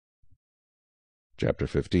Chapter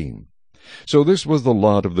 15. So this was the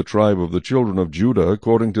lot of the tribe of the children of Judah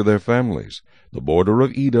according to their families. The border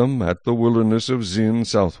of Edom at the wilderness of Zin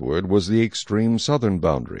southward was the extreme southern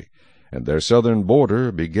boundary, and their southern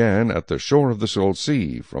border began at the shore of the Salt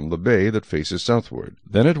Sea, from the bay that faces southward.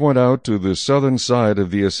 Then it went out to the southern side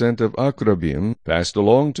of the ascent of Akrabim, passed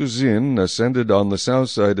along to Zin, ascended on the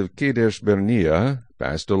south side of Kadesh Barnea,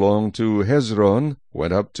 passed along to Hezron,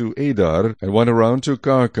 went up to Adar, and went around to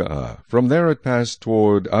Karkaa. From there it passed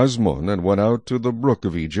toward Asmon, and went out to the brook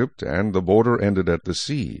of Egypt, and the border ended at the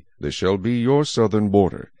sea. This shall be your southern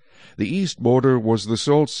border. The east border was the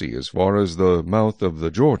Salt Sea, as far as the mouth of the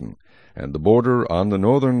Jordan, and the border on the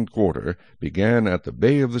northern quarter began at the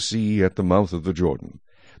bay of the sea at the mouth of the Jordan.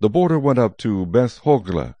 The border went up to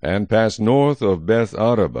Beth-Hogla, and passed north of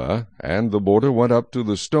Beth-Araba, and the border went up to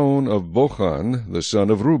the stone of Bochan, the son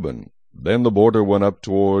of Reuben. Then the border went up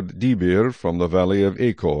toward Debir from the valley of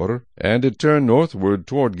Achor, and it turned northward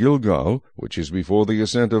toward Gilgal, which is before the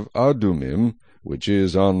ascent of Adumim, which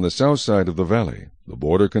is on the south side of the valley. The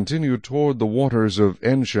border continued toward the waters of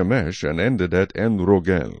En-Shemesh, and ended at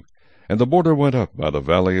En-Rogel. And the border went up by the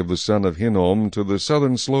valley of the son of Hinnom to the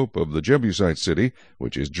southern slope of the Jebusite city,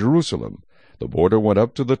 which is Jerusalem. The border went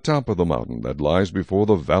up to the top of the mountain that lies before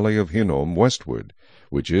the valley of Hinnom westward,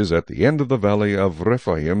 which is at the end of the valley of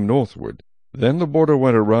Rephaim northward. Then the border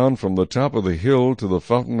went around from the top of the hill to the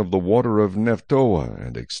fountain of the water of Nephtoah,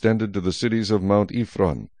 and extended to the cities of Mount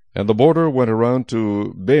Ephron. And the border went around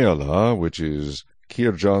to Baalah, which is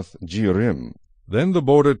Kirjath-jearim. Then the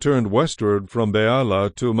border turned westward from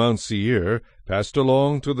Baalah to Mount Seir, passed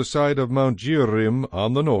along to the side of Mount Jearim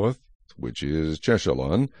on the north, which is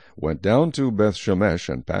Cheshalon, went down to Beth-Shemesh,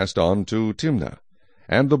 and passed on to Timnah.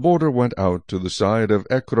 And the border went out to the side of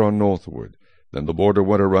Ekron northward. Then the border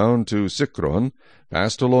went around to Sikron,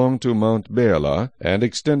 passed along to Mount Baalah, and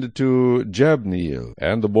extended to Jabneel,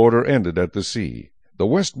 and the border ended at the sea. The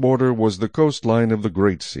west border was the coastline of the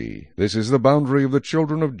Great Sea. This is the boundary of the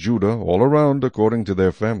children of Judah all around according to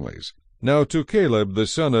their families. Now to Caleb the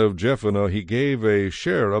son of Jephunneh he gave a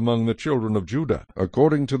share among the children of Judah,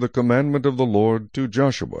 according to the commandment of the Lord to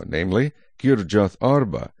Joshua, namely, Kirjath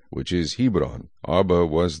Arba, which is Hebron. Arba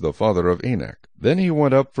was the father of Anak. Then he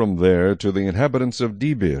went up from there to the inhabitants of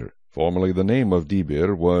Debir. Formerly the name of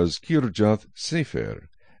Debir was Kirjath Sepher.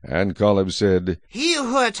 And Caleb said, He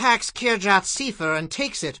who attacks Kirjath-Sepher and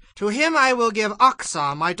takes it, to him I will give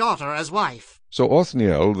Achsah my daughter as wife. So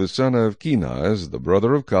Othniel the son of Kenaz, the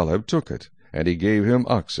brother of Caleb, took it, and he gave him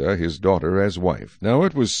Achsah his daughter as wife. Now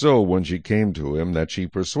it was so, when she came to him, that she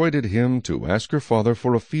persuaded him to ask her father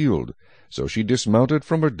for a field. So she dismounted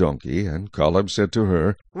from her donkey, and Caleb said to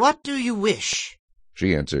her, What do you wish?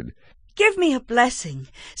 She answered, Give me a blessing.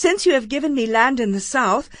 Since you have given me land in the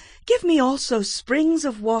south, give me also springs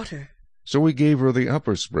of water. So he gave her the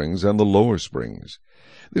upper springs and the lower springs.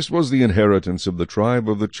 This was the inheritance of the tribe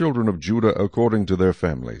of the children of Judah according to their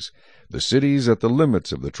families. The cities at the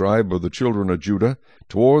limits of the tribe of the children of Judah,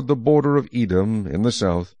 toward the border of Edom in the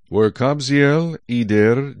south, were Kabzeel,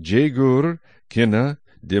 Eder, Jegur, Kinnah,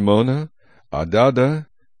 Dimona, Adada,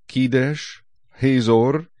 Kedesh,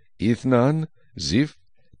 Hazor, Ithnan, Ziph,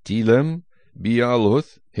 Telem,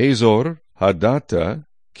 Bealoth, Hazor, Hadattah,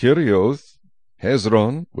 Kirioth,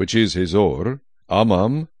 Hezron, which is Hazor,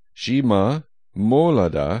 Amam, Shema,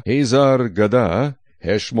 Molada, Hazar-Gadah,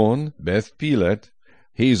 Heshmon, Beth-Pelet,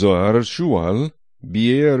 Hazar-Shual,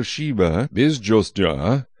 Beer-Sheba,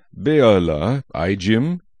 Bizjosjah, Bealah,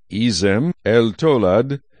 Ijim, Ezem,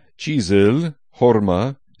 El-Tolad, Chizel,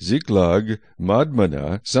 Horma, Ziklag,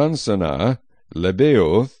 Madmanah, Sansannah,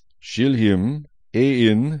 Lebaoth, Shilhim,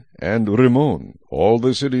 Ain, and Rimmon. All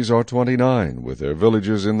the cities are 29, with their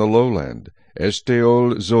villages in the lowland.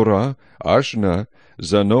 Eshtaol, Zorah, Ashna,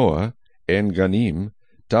 Zanoah, En-Ganim,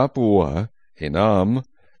 Tappuah, Hinam,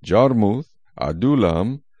 Jarmuth,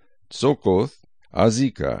 Adulam, Tsokoth,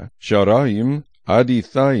 Azekah, Sharaim,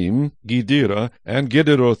 Adithaim, Gedera, and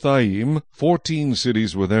Gederothaim, 14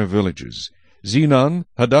 cities with their villages. Zenan,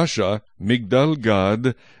 Hadashah,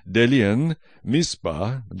 Migdal-Gad, Delian,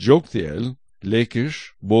 Mizpah, Joktheel,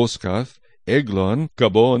 Lachish, Boskath, Eglon,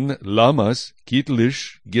 Kabon, Lamas,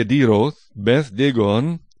 Kitlish, Gederoth,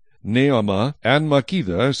 Beth-Dagon, Neamah, and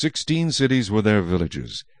Makkedah, 16 cities with their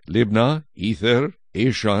villages. Libnah, Ether,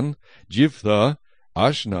 Ashan, Jiphtha,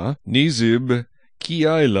 Ashna, Nizib,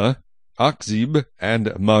 Keilah, Akzib, and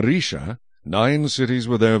Marisha, 9 cities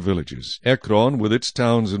with their villages. Ekron with its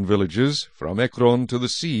towns and villages, from Ekron to the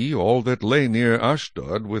sea, all that lay near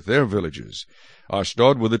Ashdod with their villages.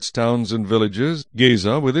 Ashdod with its towns and villages,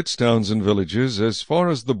 Gaza with its towns and villages, as far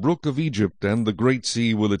as the brook of Egypt and the great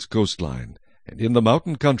sea with its coastline. And in the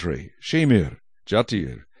mountain country, Shamir,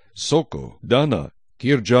 Jatir, Soko, Dana,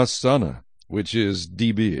 Kirjathsana, which is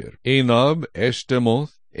Debir, Anab,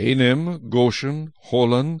 Eshtemoth, Anim, Goshen,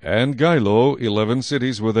 Holon, and Gilo, 11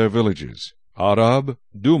 cities with their villages. Arab,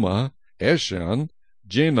 Duma, Eshan,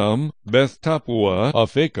 Jenam, Beth Tapua,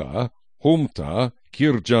 Aphekah, Humta,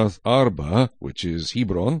 Kirjath Arba, which is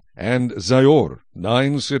Hebron, and Zior,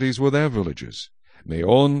 9 cities with their villages.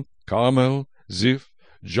 Meon, Carmel, Ziph,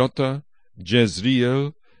 Jota,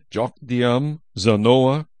 Jezreel, Jokdeam,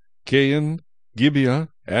 Zanoah, Cain, Gibeah,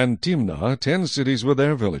 and Timnah, 10 cities with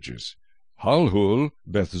their villages. Halhul,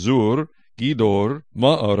 Bethzur, Gedor,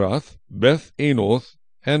 Maarath, Beth Anoth,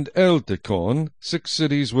 and Eltekon, 6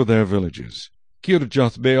 cities with their villages.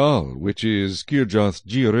 Kirjath Baal, which is Kirjath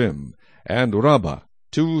Jearim, and Rabbah,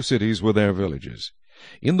 2 cities with their villages.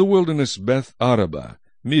 In the wilderness Beth Araba,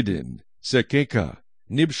 Midin, Sekeka,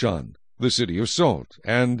 Nibshan, the city of salt,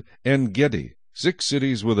 and En-gedi, 6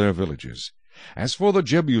 cities with their villages. As for the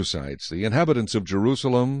Jebusites, the inhabitants of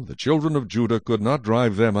Jerusalem, the children of Judah could not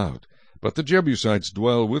drive them out, but the Jebusites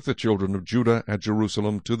dwell with the children of Judah at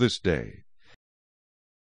Jerusalem to this day.